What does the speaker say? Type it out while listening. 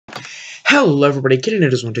Hello everybody,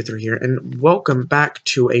 KittyNatives123 here, and welcome back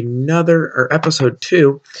to episode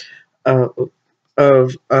 2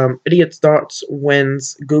 of Idiot's Thoughts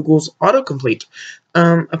Wins Google's Autocomplete.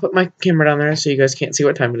 I put my camera down there so you guys can't see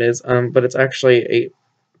what time it is, but it's actually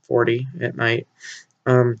 8:40 at night.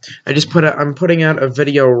 I'm putting out a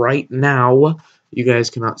video right now. You guys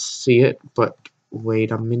cannot see it, but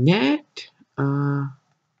wait a minute. Let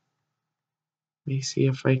me see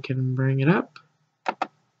if I can bring it up.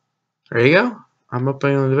 There you go. I'm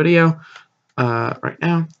uploading the video right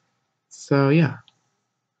now. So yeah.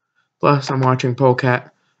 Plus I'm watching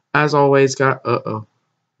Polecat. As always, wait a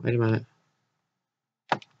minute.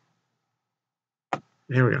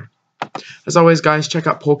 There we go. As always, guys, check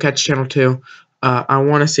out Polecat's channel too. I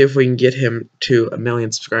want to see if we can get him to 1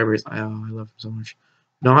 million subscribers. I love him so much.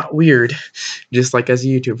 Not weird, just like as a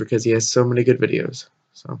YouTuber, because he has so many good videos.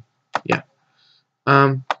 So yeah.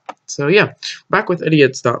 So yeah, back with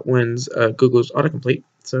Idiots That Wins Google's Autocomplete.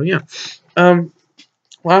 So yeah.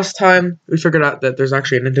 Last time we figured out that there's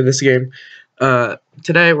actually an end to this game.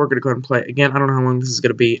 Today we're gonna go ahead and play it again. I don't know how long this is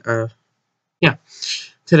gonna be. Yeah.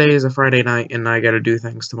 Today is a Friday night and I gotta do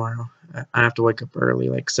things tomorrow. I have to wake up early,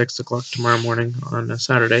 like 6 o'clock tomorrow morning on a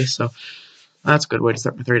Saturday, so that's a good way to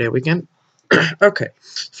start my 3-day weekend. Okay.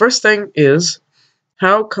 First thing is,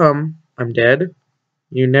 how come I'm dead?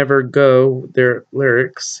 You never go. Their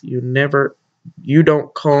lyrics. How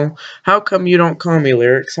come you don't call me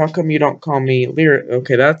lyrics? How come you don't call me lyric?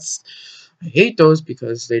 Okay, I hate those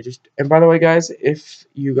because they just, and by the way, guys, if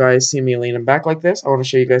you guys see me leaning back like this, I want to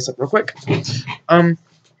show you guys something real quick. I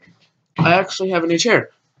actually have a new chair.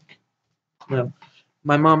 Now,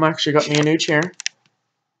 my mom actually got me a new chair.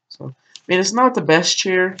 So, I mean, it's not the best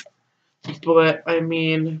chair, but I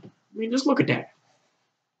mean, just look at that.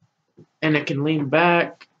 And it can lean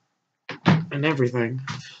back and everything.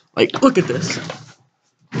 Like, look at this.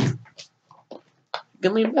 It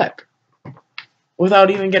can lean back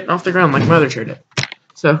without even getting off the ground like my other chair did.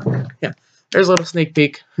 So, yeah, there's a little sneak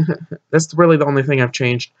peek. That's really the only thing I've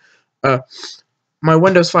changed. My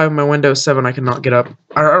Windows 5 and my Windows 7 I cannot get up.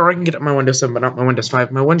 Or I can get up my Windows 7, but not my Windows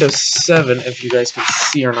 5. My Windows 7, if you guys can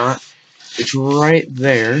see or not, it's right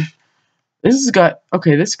there. This is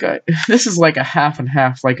like a half and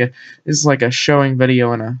half. This is like a showing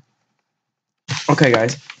video and a... Okay,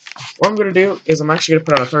 guys. What I'm going to do is I'm actually going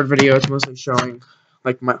to put out a third video. It's mostly showing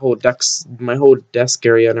like my whole desk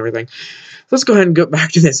area and everything. Let's go ahead and go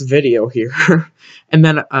back to this video here. And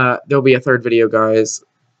then there'll be a third video, guys,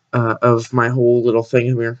 of my whole little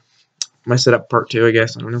thing here. My setup part 2, I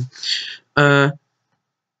guess. I don't know.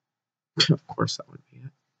 Of course that would be it.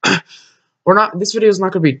 This video is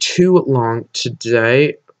not going to be too long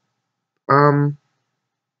today.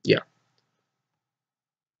 Yeah.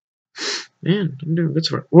 Man, I'm doing good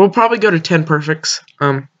so far. We'll probably go to 10 perfects.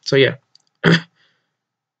 So yeah.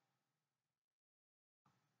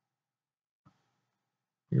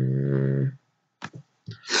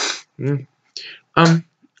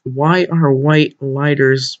 Why are white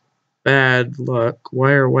lighters bad luck?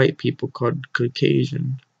 Why are white people called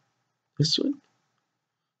Caucasian? This one?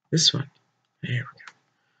 This one. There we go.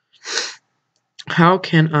 How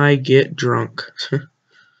can I get drunk?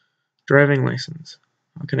 Driving license.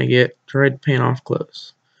 How can I get dried paint off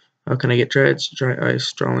clothes? How can I get dreads, dry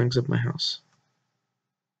ice, drawings of my house?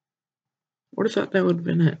 Would have thought that would have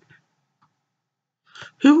been it.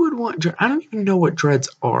 Who would want dreads? I don't even know what dreads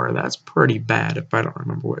are. That's pretty bad if I don't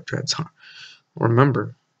remember what dreads are.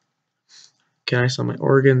 Remember. Can I sell my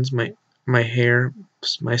organs, my hair,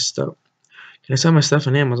 my stuff? Can I sell my stuff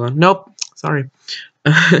on Amazon? Nope. Sorry.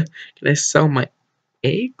 Can I sell my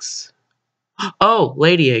eggs? Oh,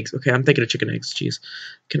 lady eggs. Okay, I'm thinking of chicken eggs. Jeez.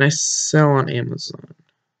 Can I sell on Amazon?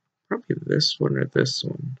 Probably this one or this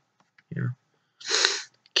one. Yeah.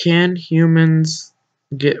 Can humans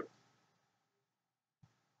get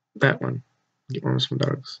that one? Get one with some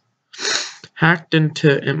dogs. Hacked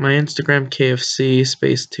into my Instagram, KFC,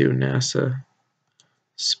 Space 2, NASA,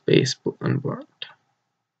 Space Unblocked.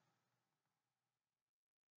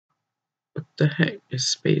 What the heck is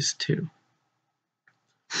Space 2?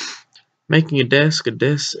 Making a desk, a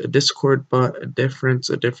Discord bot, a difference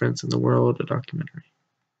in the world, a documentary.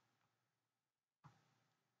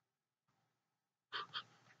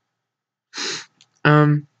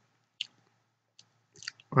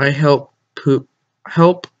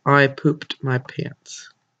 I pooped my pants.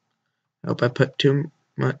 Hope I put too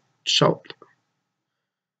much salt.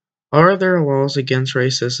 Are there laws against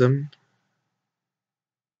racism?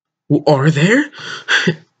 Are there?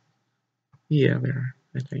 Yeah, there are,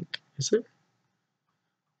 I think. Is it?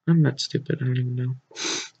 I'm not stupid, I don't even know.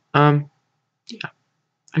 Yeah.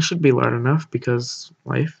 I should be loud enough because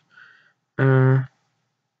life.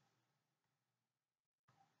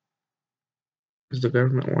 Is the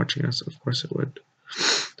government watching us? Of course it would.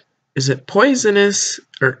 Is it poisonous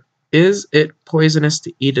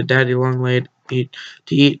to eat a daddy long leg? To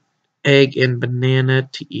eat egg and banana,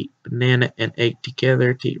 to eat banana and egg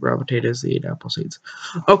together, to eat raw potatoes, to eat apple seeds.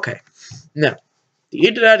 Okay, now to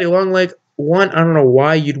eat a daddy long leg. One, I don't know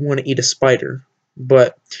why you'd want to eat a spider,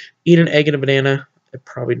 but eat an egg and a banana,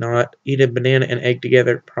 probably not. Eat a banana and egg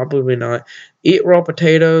together, probably not. Eat raw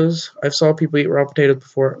potatoes. I've saw people eat raw potatoes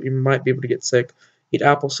before. You might be able to get sick. Eat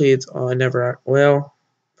apple seeds. Oh, I never. Well,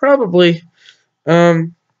 probably. Of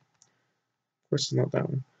course, it's not that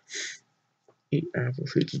one. Eat apple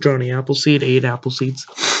seeds. Johnny Appleseed ate apple seeds.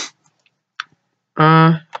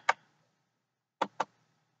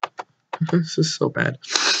 This is so bad.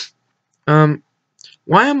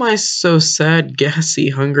 Why am I so sad, gassy,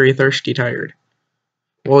 hungry, thirsty, tired?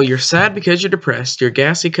 Well, you're sad because you're depressed. You're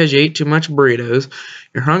gassy because you ate too much burritos.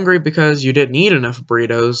 You're hungry because you didn't eat enough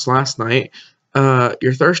burritos last night.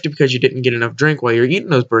 You're thirsty because you didn't get enough drink while you're eating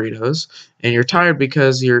those burritos. And you're tired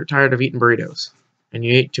because you're tired of eating burritos. And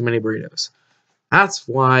you ate too many burritos. That's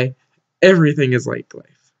why everything is like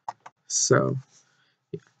life. So,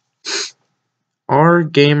 are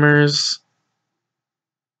gamers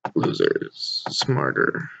losers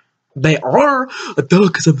smarter? They are! Duh,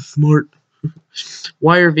 because I'm smart.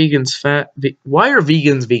 Why are vegans fat? Why are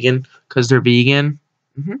vegans vegan? Because they're vegan.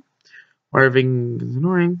 Why are vegans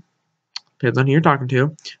annoying? Depends on who you're talking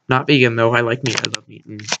to. Not vegan, though. I like meat. I love meat.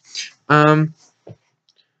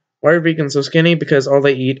 Why are vegans so skinny? Because all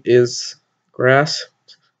they eat is grass.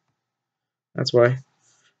 That's why.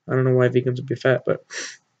 I don't know why vegans would be fat, but...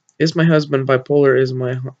 Is my husband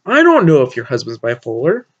bipolar? I don't know if your husband's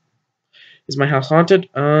bipolar. Is my house haunted?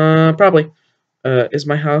 Probably. Is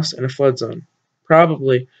my house in a flood zone?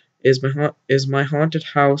 Probably. Is my haunted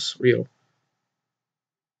house real?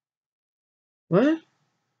 What?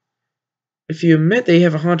 If you admit that you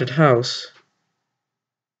have a haunted house...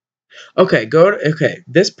 Okay,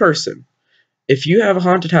 this person. If you have a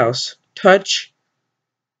haunted house, touch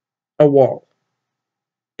a wall.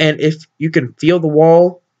 And if you can feel the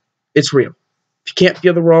wall, it's real. If you can't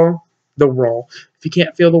feel the wall, If you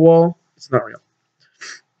can't feel the wall, it's not real.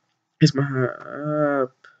 Is my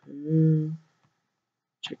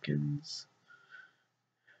chickens?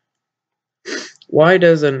 Why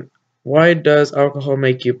does alcohol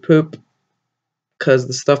make you poop? Because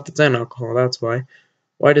the stuff that's in alcohol, that's why.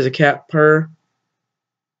 Why does a cat purr?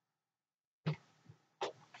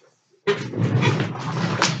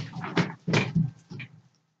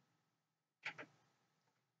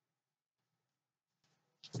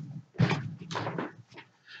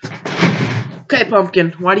 Okay,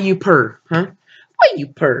 Pumpkin, why do you purr? Huh? Why you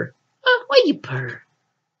purr? Why you purr?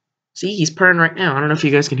 See, he's purring right now. I don't know if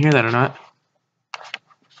you guys can hear that or not.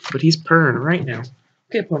 But he's purring right now.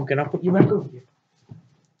 Okay, Pumpkin, I'll put you back over here.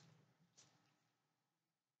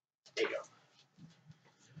 There you go.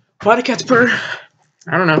 Why do cats purr?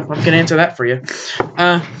 I don't know. I can answer that for you.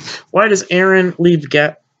 Why does Aaron leave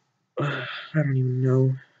I don't even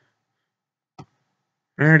know.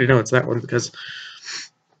 I already know it's that one because...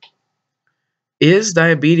 Is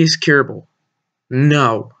diabetes curable?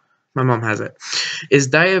 No. My mom has it. Is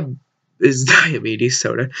diabetes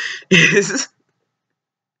soda? Is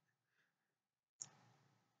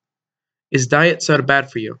diet soda bad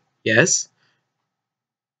for you? Yes.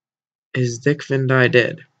 Is Dick Van Dyke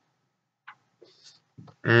dead?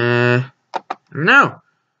 No.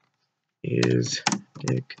 Is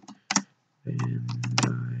Dick Van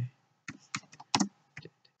Dyke dead?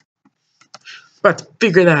 About to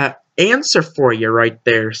figure that answer for you right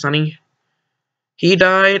there, Sonny. He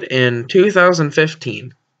died in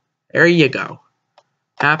 2015. There you go.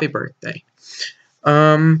 Happy birthday.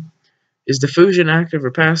 Is diffusion active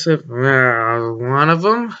or passive? One of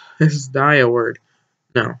them is die a word.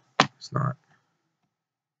 No, it's not.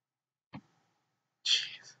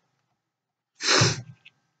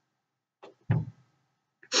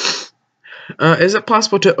 Is it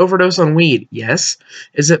possible to overdose on weed? Yes.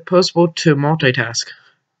 Is it possible to multitask?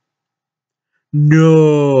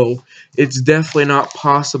 No. It's definitely not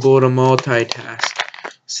possible to multitask.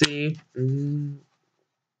 See?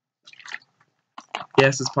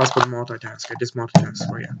 Yes, it's possible to multitask. I just multitask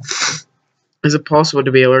for you. Is it possible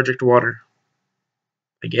to be allergic to water?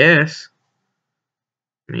 I guess.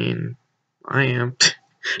 I mean, I am.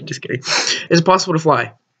 Just kidding. Is it possible to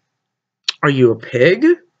fly? Are you a pig?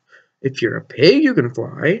 If you're a pig, you can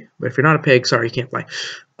fly. But if you're not a pig, sorry, you can't fly.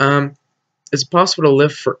 Is it possible to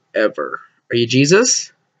live forever? Are you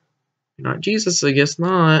Jesus? You're not Jesus, I guess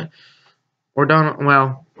not. Or Donald,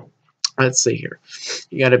 well, Let's see here.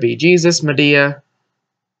 You gotta be Jesus, Medea,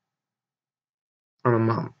 or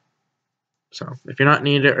my mom. So if you're not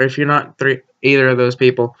neither, or if you're not either of those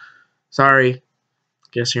people, sorry,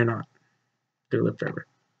 guess you're not gonna live forever.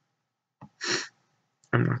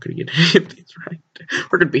 I'm not gonna get any of these right.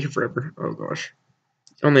 We're gonna be here forever. Oh gosh.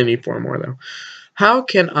 Only need 4 more though. How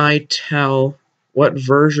can I tell what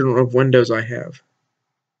version of Windows I have?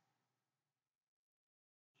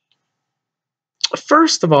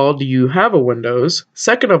 First of all, do you have a Windows?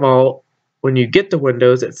 Second of all, when you get the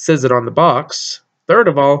Windows, it says it on the box. Third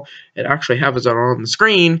of all, it actually has it on the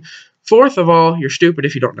screen. Fourth of all, you're stupid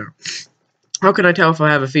if you don't know. How can I tell if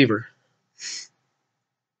I have a fever?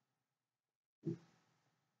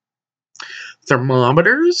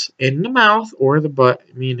 Thermometers in the mouth or the butt.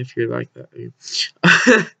 I mean, if you're like that.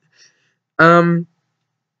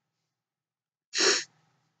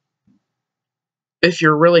 If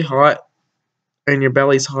you're really hot and your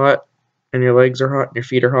belly's hot and your legs are hot and your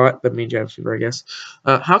feet are hot, that means you have a fever, I guess.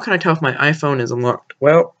 How can I tell if my iPhone is unlocked?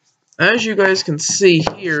 Well, as you guys can see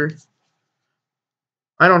here,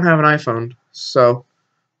 I don't have an iPhone, so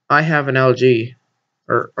I have an LG.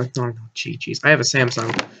 Or not an LG, jeez. I have a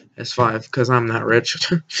Samsung S5 because I'm that rich.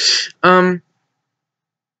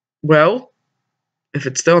 Well, if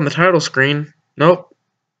it's still on the title screen, nope.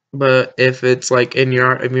 But if it's like if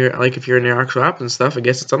you're in your actual app and stuff, I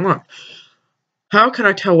guess it's unlocked. How can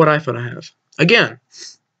I tell what iPhone I have? Again,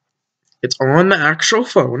 it's on the actual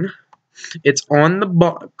phone. It's on the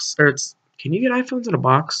box. Or it's. Can you get iPhones in a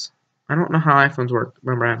box? I don't know how iPhones work.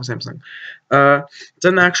 Remember, I have a Samsung. It's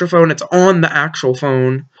in the actual phone. It's on the actual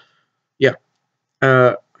phone. Yeah.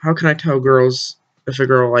 How can I tell girls if a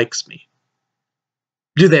girl likes me?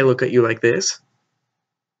 Do they look at you like this?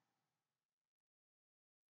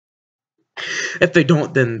 If they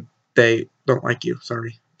don't, then they don't like you.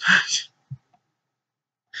 Sorry.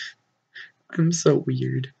 I'm so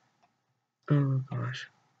weird. Oh gosh.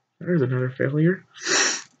 There's another failure.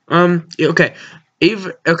 Okay.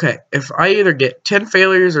 If I either get 10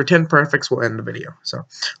 failures or 10 perfects, we'll end the video. So,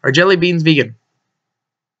 are jelly beans vegan?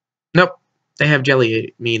 Nope. They have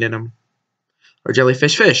jelly meat in them. Or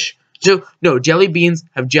jellyfish fish. No, jelly beans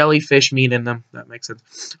have jellyfish meat in them. That makes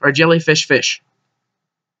sense. Or jellyfish fish.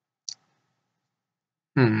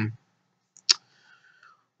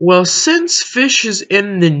 Well, since fish is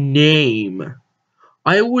in the name,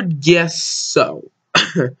 I would guess so.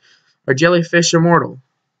 Are jellyfish immortal?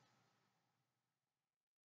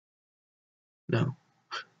 No.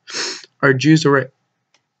 Are Jews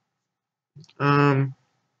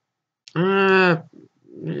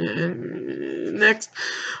next.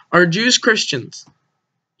 Are Jews Christians?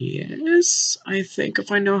 Yes, I think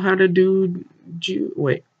if I know how to do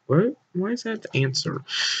wait, what? Why is that the answer?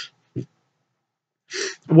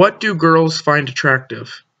 What do girls find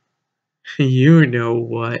attractive? You know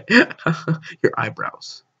what? Your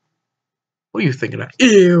eyebrows. What are you thinking of?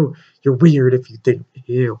 Ew! You're weird if you think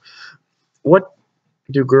ew. What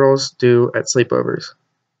do girls do at sleepovers?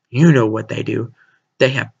 You know what they do. They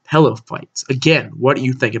have pillow fights. Again, what do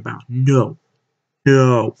you think about? No.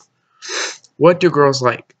 No. What do girls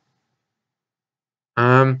like?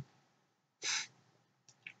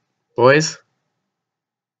 Boys.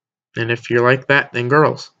 And if you're like that, then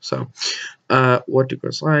girls. So, what do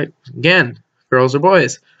girls like? Again, girls or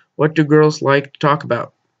boys. What do girls like to talk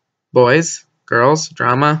about? Boys, girls,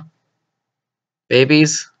 drama,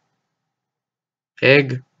 babies,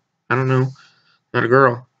 pig. I don't know. Not a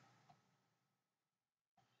girl.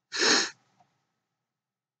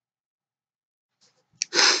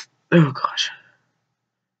 Oh gosh.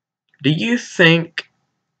 Do you think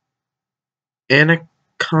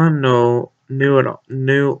Anacano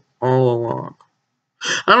knew all along?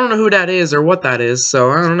 I don't know who that is or what that is,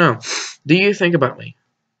 so I don't know. Do you think about me?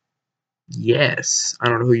 Yes. I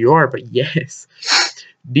don't know who you are, but yes.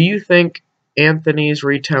 Do you think Anthony's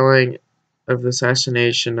retelling of the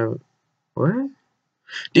assassination of what?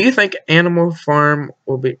 Do you think Animal Farm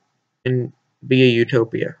will be a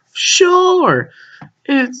utopia? Sure.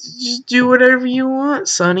 Just do whatever you want,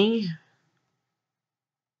 Sonny.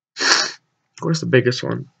 Of course, the biggest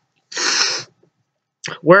one.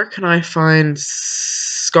 Where can I find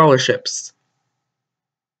scholarships?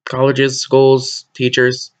 Colleges, schools,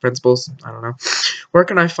 teachers, principals, I don't know. Where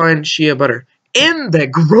can I find shea butter? In the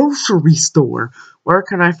grocery store. Where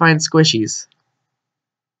can I find squishies?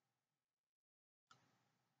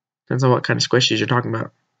 Depends on what kind of squishies you're talking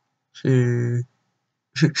about.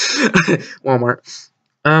 Walmart.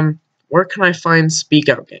 Where can I find Speak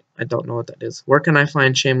Out Game? I don't know what that is. Where can I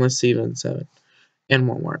find Shameless Season 7? In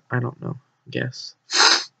Walmart. I don't know. Guess.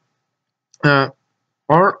 Are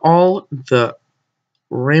all the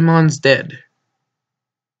Raymond's dead.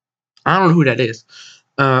 I don't know who that is.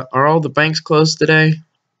 Are all the banks closed today?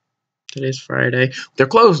 Today's Friday. They're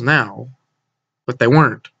closed now, but they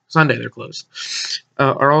weren't. Sunday they're closed.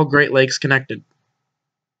 Are all Great Lakes connected?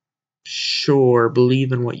 Sure,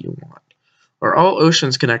 believe in what you want. Are all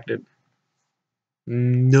oceans connected?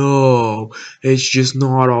 No, it's just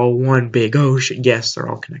not all one big ocean. Yes, they're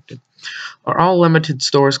all connected. Are all limited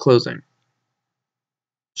stores closing?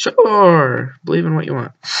 Sure, believe in what you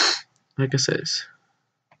want. Like it says.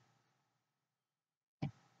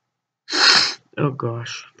 Oh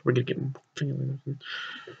gosh, we're gonna get.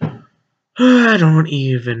 I don't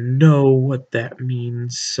even know what that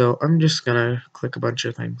means, so I'm just gonna click a bunch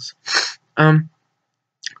of things.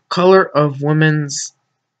 Color of women's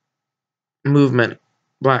movement,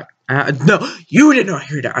 black. No, you did not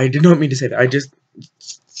hear that. I did not mean to say that. I just.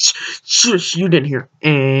 Shush, you didn't hear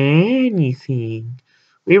anything.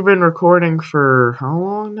 We've been recording for how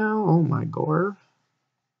long now? Oh my god.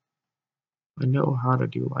 I know how to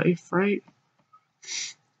do life, right?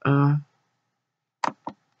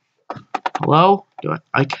 Hello?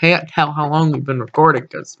 I can't tell how long we've been recording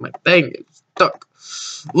because my thing is stuck.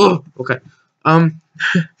 Ugh, okay.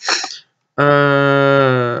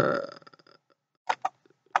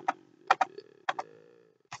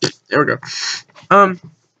 There we go.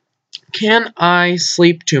 Can I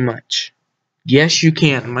sleep too much? Yes, you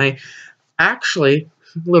can. Actually,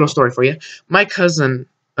 little story for you. My cousin,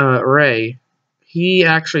 Ray, he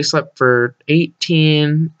actually slept for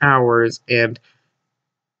 18 hours, and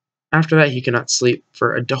after that, he cannot sleep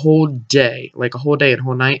for a whole day, like a whole day and a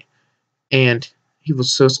whole night, and he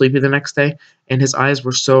was so sleepy the next day, and his eyes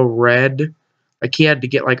were so red, like he had to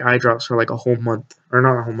get like eye drops for like a whole month, or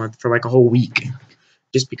not a whole month, for like a whole week,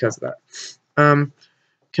 just because of that.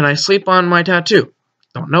 Can I sleep on my tattoo?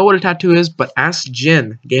 Don't know what a tattoo is, but ask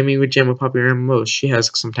Jen. Gaming with Jen with Popular MMOs. She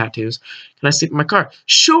has some tattoos. Can I sleep in my car?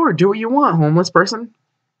 Sure, do what you want, homeless person.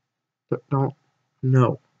 But don't.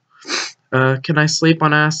 No. Can I sleep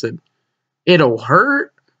on acid? It'll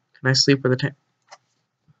hurt. Can I sleep with a tank?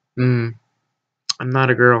 I'm not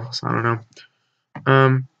a girl, so I don't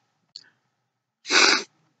know.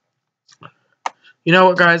 You know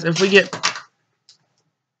what, guys? If we get...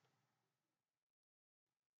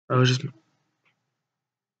 Oh, just...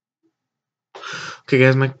 Okay,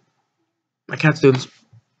 guys, my cat's doing...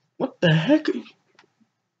 What the heck?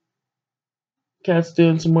 Cat's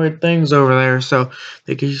doing some weird things over there, so I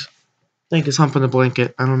think he's humping the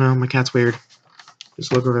blanket. I don't know. My cat's weird.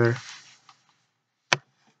 Just look over there.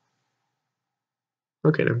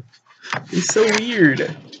 Look at him. He's so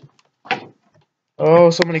weird. Oh,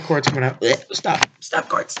 so many cords coming out. Stop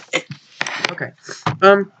cords. Okay.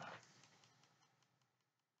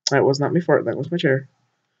 That was not me fart. That was my chair.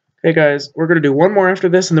 Hey guys, we're gonna do one more after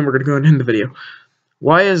this, and then we're gonna go and end the video.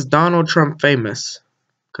 Why is Donald Trump famous?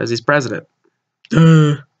 Because he's president.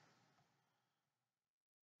 Duh.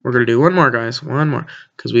 We're gonna do one more, guys. One more,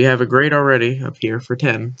 because we have a grade already up here for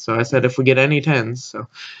 10. So I said if we get any 10s. So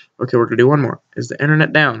okay, we're gonna do one more. Is the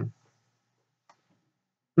internet down?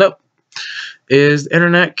 Nope. Is the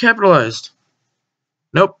internet capitalized?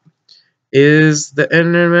 Nope. Is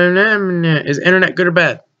internet good or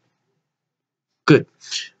bad? Good.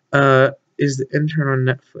 Is the intern on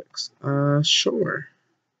Netflix? Sure.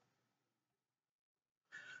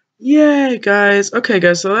 Yay, guys. Okay,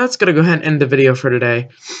 guys, so that's gonna go ahead and end the video for today.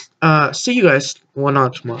 See you guys. Well,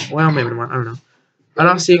 not tomorrow. Well, maybe tomorrow. I don't know. And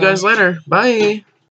I'll see you guys later. Bye.